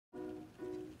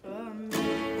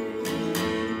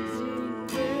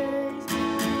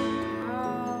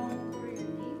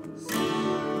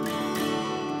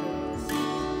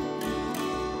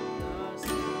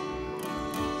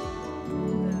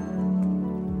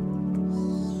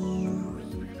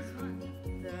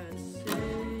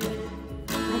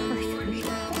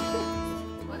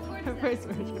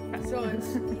So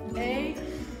it's A.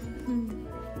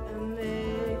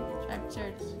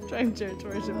 Drive church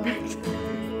worship.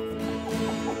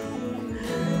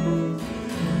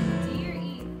 D or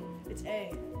E? It's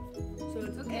A. So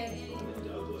it's okay.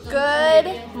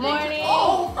 Good morning.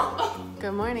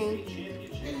 Good morning.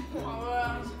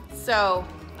 So,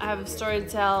 I have a story to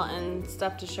tell and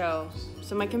stuff to show.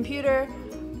 So my computer,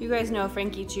 you guys know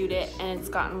Frankie chewed it and it's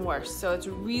gotten worse. So it's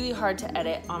really hard to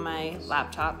edit on my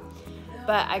laptop.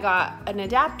 But I got an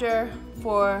adapter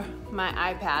for my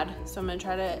iPad. So I'm gonna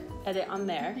try to edit on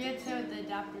there. You have to know what the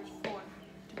adapter's for.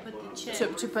 To put the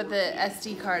chip. To put the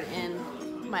SD card in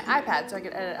my iPad so I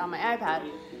could edit on my iPad.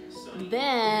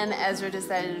 Then Ezra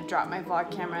decided to drop my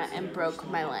vlog camera and broke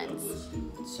my lens.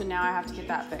 So now I have to get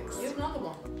that fixed. You have another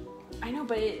one. I know,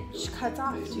 but it cuts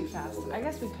off too fast. I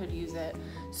guess we could use it.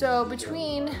 So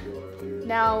between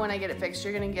now when I get it fixed,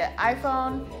 you're gonna get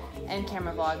iPhone and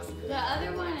camera vlogs. The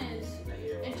other one is,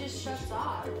 it just shuts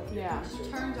off. Yeah. It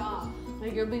just turns off.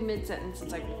 Like it'll be mid-sentence,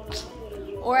 it's like,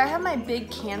 or I have my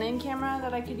big Canon camera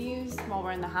that I could use while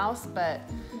we're in the house, but.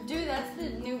 Dude, that's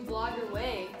the new vlogger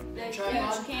way. The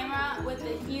huge camera with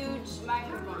the huge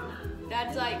microphone.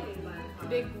 That's like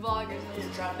big vloggers.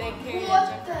 They carry it.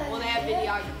 Well, they have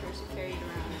videographers who carry it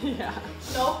around. Yeah.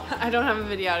 No. I don't have a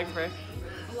videographer.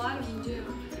 A lot of them do.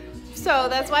 So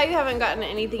that's why you haven't gotten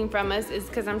anything from us, is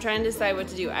because I'm trying to decide what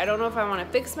to do. I don't know if I want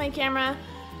to fix my camera,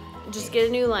 just get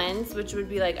a new lens, which would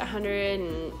be like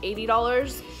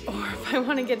 $180, or if I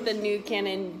want to get the new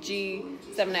Canon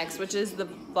G7X, which is the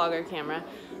vlogger camera.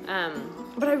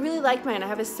 But I really like mine. I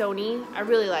have a Sony. I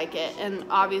really like it, and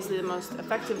obviously the most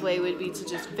effective way would be to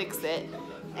just fix it.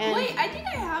 And Wait, I think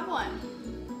I have one.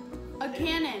 A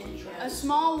Canon, a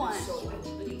small one.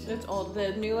 it's old.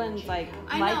 The new one's like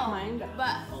I like know, mine.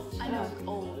 but I know it's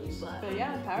old. But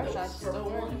yeah, PowerShot still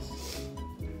works.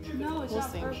 No, it's We'll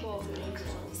not see. purple.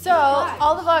 So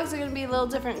all the vlogs are going to be a little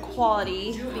different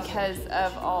quality because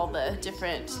of all the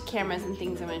different cameras and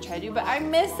things I'm going to try to do. But I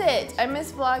miss it. I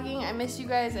miss vlogging. I miss you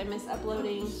guys. I miss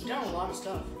uploading. You've done a lot of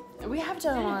stuff. We have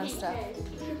done a lot of stuff.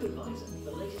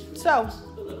 So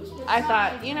I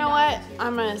thought, you know what?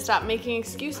 I'm going to stop making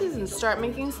excuses and start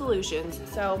making solutions.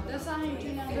 So That's not how you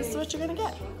do this is what you're going to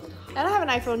get. And I have an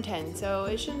iPhone 10, so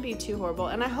it shouldn't be too horrible.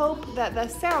 And I hope that the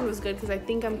sound was good because I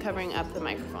think I'm covering up the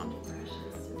microphone.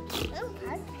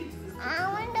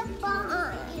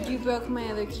 You broke my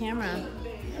other camera.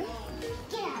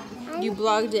 You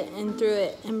vlogged it and threw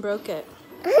it and broke it.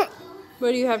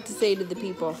 What do you have to say to the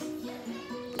people?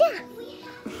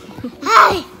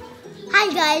 Hi!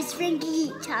 Hi guys, Frankie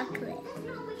eat chocolate.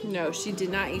 No, she did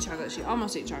not eat chocolate. She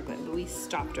almost ate chocolate, but we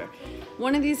stopped her.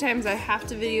 One of these times I have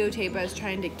to videotape us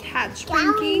trying to catch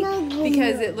Frankie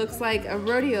because it looks like a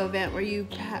rodeo event where you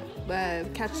catch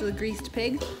the greased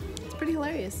pig. It's pretty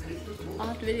hilarious. I'll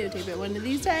have to videotape it one of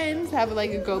these times. Have like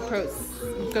a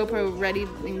GoPro ready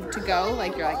to go.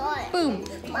 Like you're like, boom,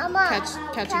 Mama,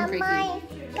 catching Frankie.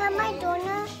 Got my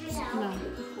donuts? No.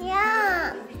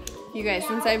 Yeah. You guys,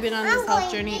 since I've been on this health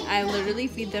journey, I literally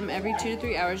feed them every 2 to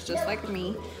 3 hours, just like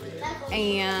me.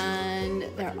 And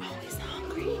they're always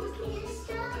hungry.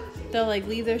 They'll like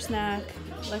leave their snack.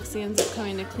 Lexi ends up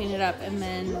coming to clean it up, and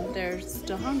then they're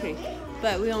still hungry.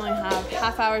 But we only have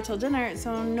half hour till dinner,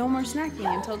 so no more snacking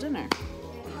until dinner.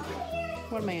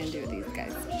 What am I gonna do with these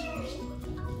guys?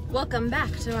 Welcome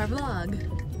back to our vlog,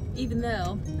 even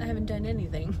though I haven't done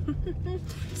anything.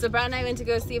 So Brad and I went to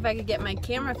go see if I could get my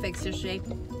camera fixed yesterday.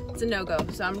 It's a no-go,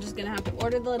 so I'm just gonna have to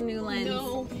order the new lens.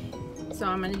 No. So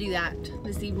I'm gonna do that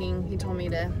this evening. He told me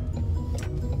to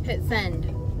hit send,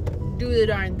 do the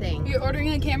darn thing. You're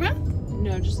ordering a camera?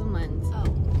 No, just a lens. Oh.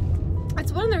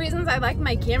 That's one of the reasons I like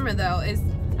my camera though, is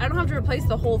I don't have to replace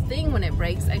the whole thing when it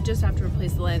breaks. I just have to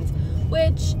replace the lens,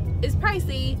 which is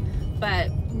pricey, but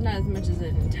not as much as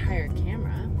an entire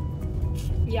camera.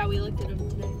 Yeah, we looked at them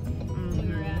today.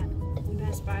 We were at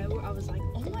Best Buy. I was like,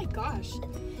 oh my gosh.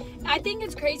 I think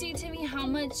it's crazy to me how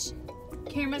much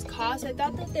cameras cost. I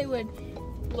thought that they would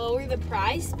lower the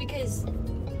price because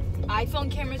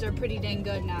iPhone cameras are pretty dang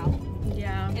good now.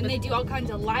 Yeah. And they do all kinds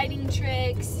of lighting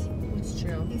tricks It's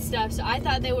true. and stuff. So I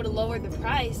thought they would have lowered the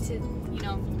price to, you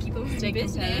know, keep them in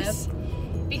business.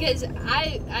 Because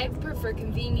I prefer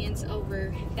convenience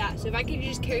over that. So if I could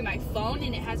just carry my phone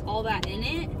and it has all that in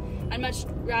it, I'd much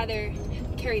rather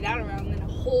carry that around than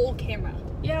a whole camera.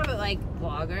 Yeah, but like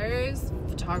vloggers,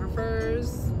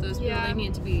 photographers, those people, Yeah. they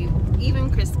need to be even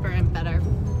crisper and better.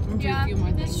 And do a few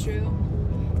more things. that's true.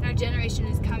 Our generation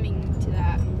is coming to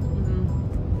that.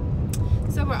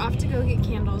 So we're off to go get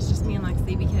candles, just me and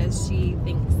Lexi, because she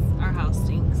thinks our house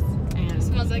stinks. And It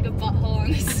smells like a butthole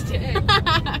on a stick.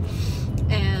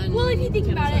 and Well, if you think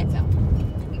about it,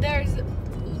 there's a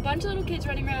bunch of little kids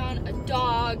running around, a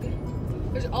dog.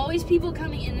 There's always people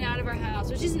coming in and out of our house,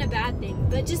 which isn't a bad thing,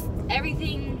 but just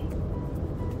everything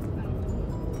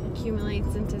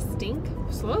accumulates into stink.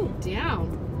 Slow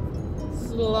down.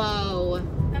 Slow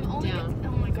down.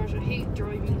 Oh my gosh, I hate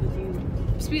driving with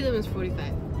you. Speed limit is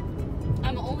 45.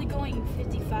 I'm only going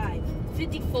 55,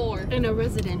 54. In a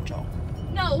residential.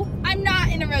 No, I'm not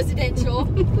in a residential.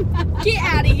 Get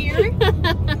out of here.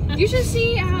 You should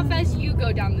see how fast you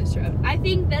go down this road. I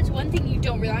think that's one thing you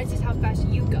don't realize is how fast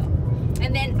you go.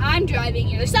 And then I'm driving,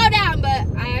 you're like, slow down, but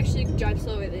I actually drive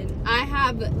slower than. I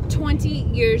have 20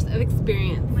 years of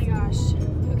experience. Oh my gosh,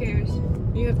 who cares?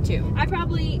 You have 2. I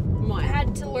probably 1.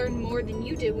 had to learn more than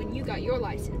you did when you got your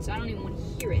license. I don't even want to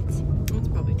hear it. That's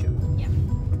probably true. Yeah.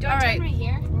 Do I turn right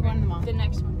here? We're going to the mall. The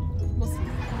next one. We'll see.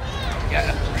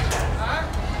 Yeah.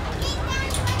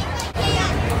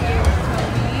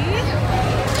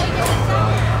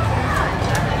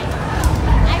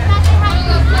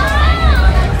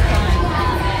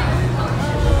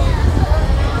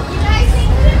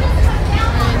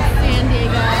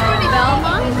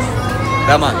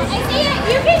 Belmont. You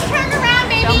can turn around,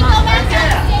 baby. Go back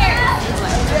downstairs.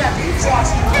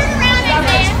 Turn around,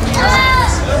 baby.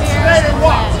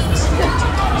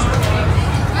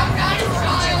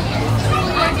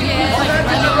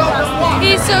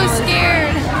 He's so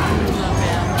scared.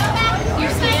 You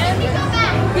see him?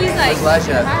 He's like, Where's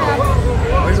Elijah?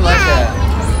 Where's Elijah?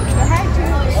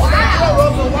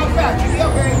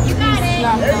 You got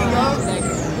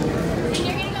it.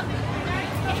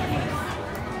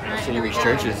 Should you reach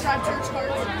churches?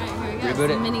 Reboot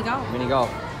it. Mini golf. Mini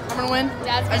golf. I'm gonna win.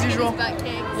 Dad's as gonna usual. get his butt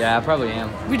kicked. Yeah, I probably am.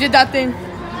 We did that thing. It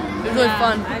was really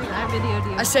fun. I videoed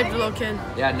you. I saved a little kid.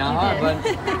 Yeah, not hard, bud.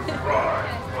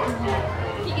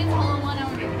 He gets hole in one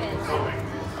over your fist.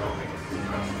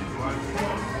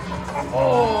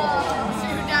 See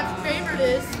who Dad's favorite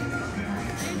is.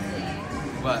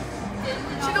 What?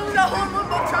 She knows that hole in one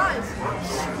both tries.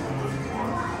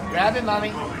 Grab it,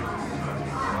 mommy.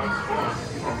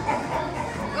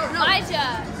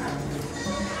 Elijah.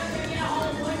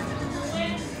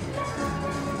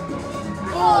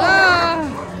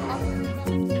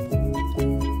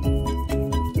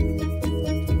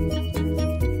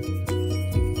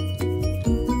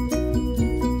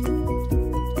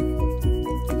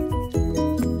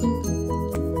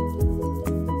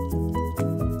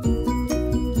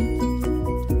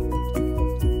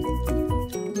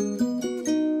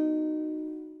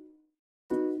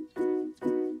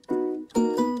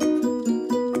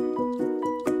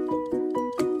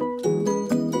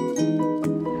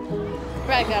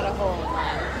 Brad got a hole.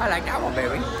 I like that one,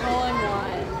 baby. Hole in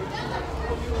one.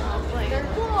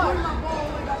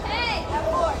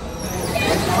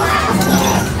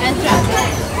 And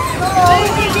traffic.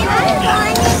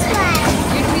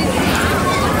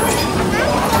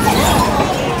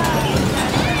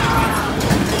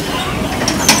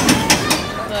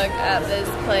 Look at this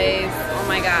place. Oh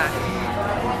my gosh.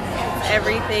 It's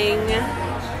everything.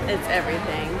 It's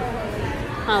everything.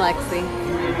 Huh, Lexi?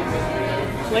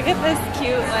 Look at this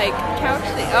cute, like, couch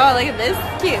thing. Oh, look at this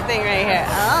cute thing right here.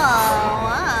 Oh,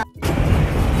 wow.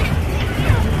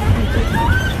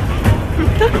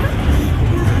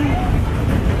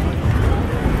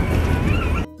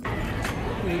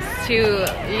 These 2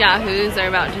 yahoos are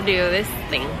about to do this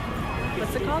thing.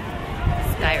 What's it called?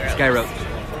 Sky rope. Sky rope.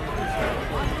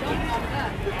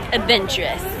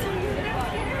 Adventurous.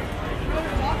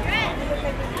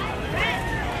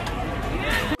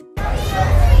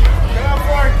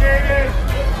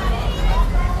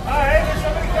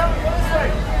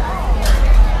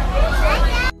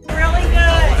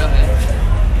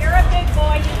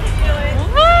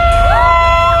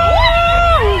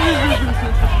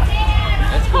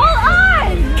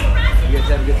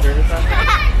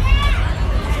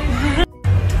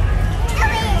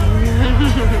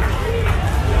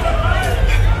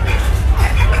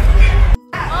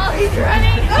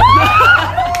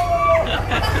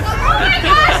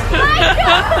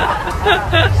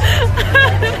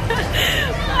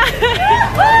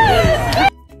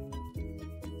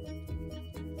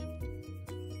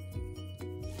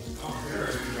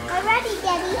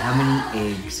 How many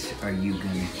eggs are you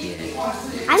gonna get?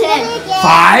 I'm gonna get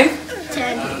 5?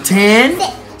 10. 10?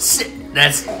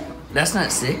 That's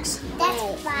not 6. That's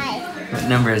 5. What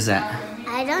number is that?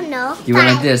 I don't know. You went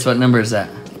like this. What number is that?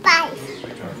 5.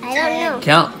 I don't know.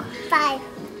 Count. 5.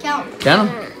 Count. Count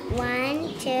them.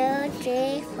 1, 2,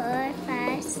 3, 4,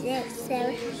 5, 6,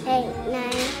 7, 8,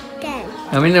 9, 10.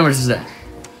 How many numbers is that?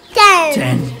 10.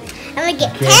 10. I'm gonna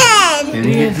get 10. You're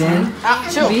gonna get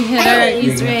 10? We hit our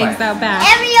Easter eggs out back.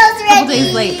 Everyone's ready. A couple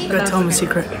days late. Gotta tell him a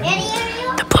secret. Ready,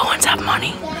 everyone? The have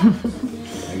money.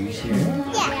 Are you serious?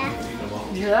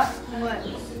 You hear that?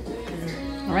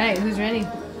 All right, who's ready?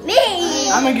 Me.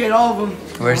 I'm gonna get all of them.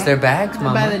 Where's their bags, By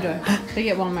Mama? the door. They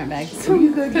get Walmart bags.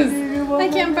 I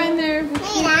can't find their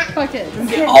buckets.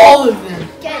 Get all of them.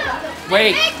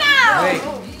 Wait. Wait.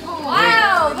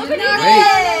 Wow, look at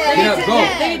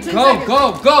Wait. Get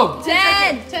up. Go.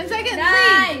 10. 10 seconds.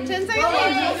 9. 10 seconds.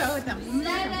 Please. Go with them.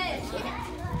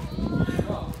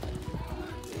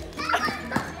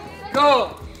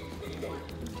 Go.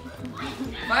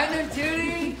 Find them,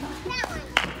 Judy.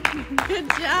 Good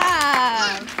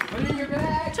job. Put it in your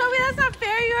bag. Toby, that's not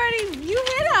fair. You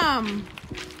hit him.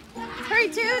 Hurry,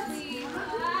 Toots.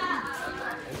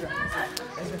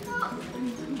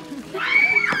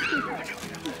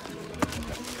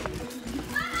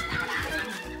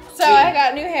 So I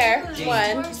got new hair.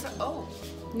 One.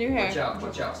 New hair.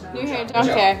 Watch out. New hair, don't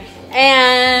care.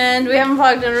 And we haven't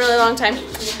vlogged in a really long time.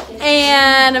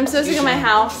 And I'm so sick of my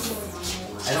house.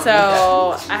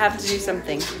 So I have to do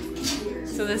something.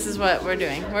 So this is what we're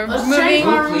doing. We're Let's moving. change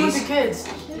my room with the kids.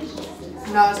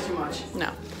 No, that's too much. No.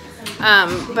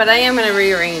 But I am gonna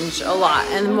rearrange a lot.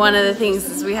 And one of the things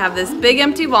is we have this big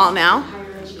empty wall now.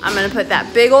 I'm gonna put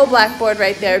that big old blackboard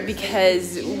right there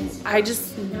because I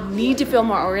just need to feel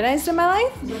more organized in my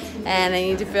life. And I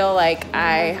need to feel like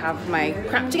I have my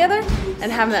crap together.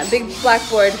 And having that big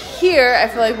blackboard here, I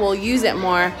feel like we'll use it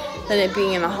more than it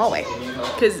being in the hallway.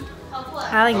 Because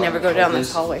I like never go down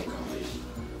this hallway.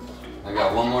 I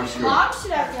got one more screw.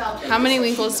 How many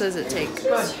winkles does it take?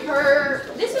 This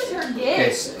is her gift.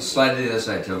 Okay, slide to the other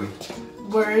side, Toby.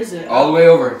 Where is it? All the way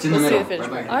over. It's in the Let's see middle. the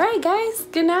finished Right part. All right, guys.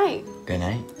 Good night. Good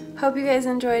night. Hope you guys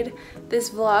enjoyed this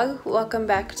vlog. Welcome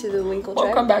back to the Winkle Tribe.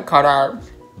 Welcome back, Carter.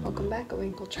 Welcome back, a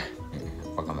Winkle Tribe.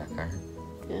 Welcome back, Carter.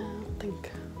 Yeah, I don't think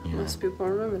Yeah. most people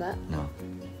remember that. No.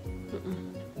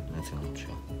 That's an old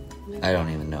show. I don't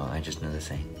even know. I just know the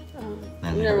saying.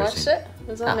 I've You never watched seen it?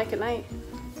 It was on Nick at Night.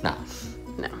 No.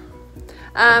 No.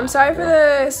 Sorry for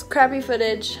the crappy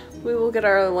footage. We will get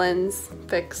our lens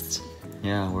fixed.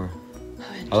 Yeah, we're.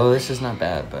 Oh, this is not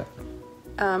bad, but.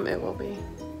 It will be.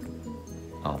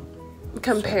 Oh.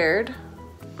 Compared.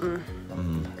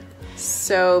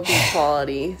 So be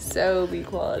quality. So be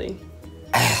quality.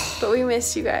 But we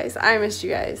missed you guys. I missed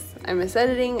you guys. I miss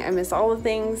editing. I miss all the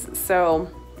things. So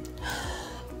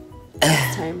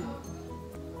it's time.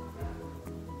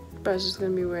 But it's just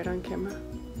gonna be weird on camera.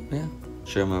 Yeah.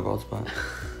 Show my bald spot.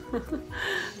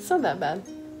 It's not that bad.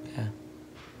 Yeah.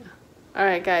 All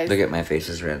right, guys. Look at my face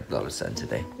is red. A lot of sun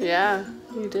today. Yeah,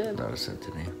 you did. A lot of sun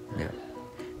today. Yeah.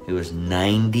 It was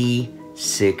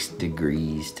 96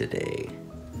 degrees today.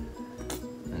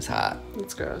 It's hot.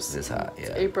 It's gross. It's hot,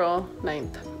 yeah. April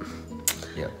 9th.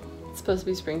 Yep. It's supposed to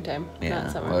be springtime, Yeah.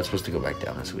 not summer. Well, it's supposed to go back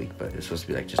down this week, but it's supposed to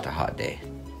be like just a hot day.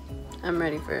 I'm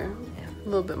ready for a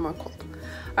little bit more cold.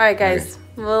 All right, guys.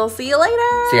 We'll see you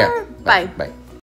later. See ya. Bye. Bye.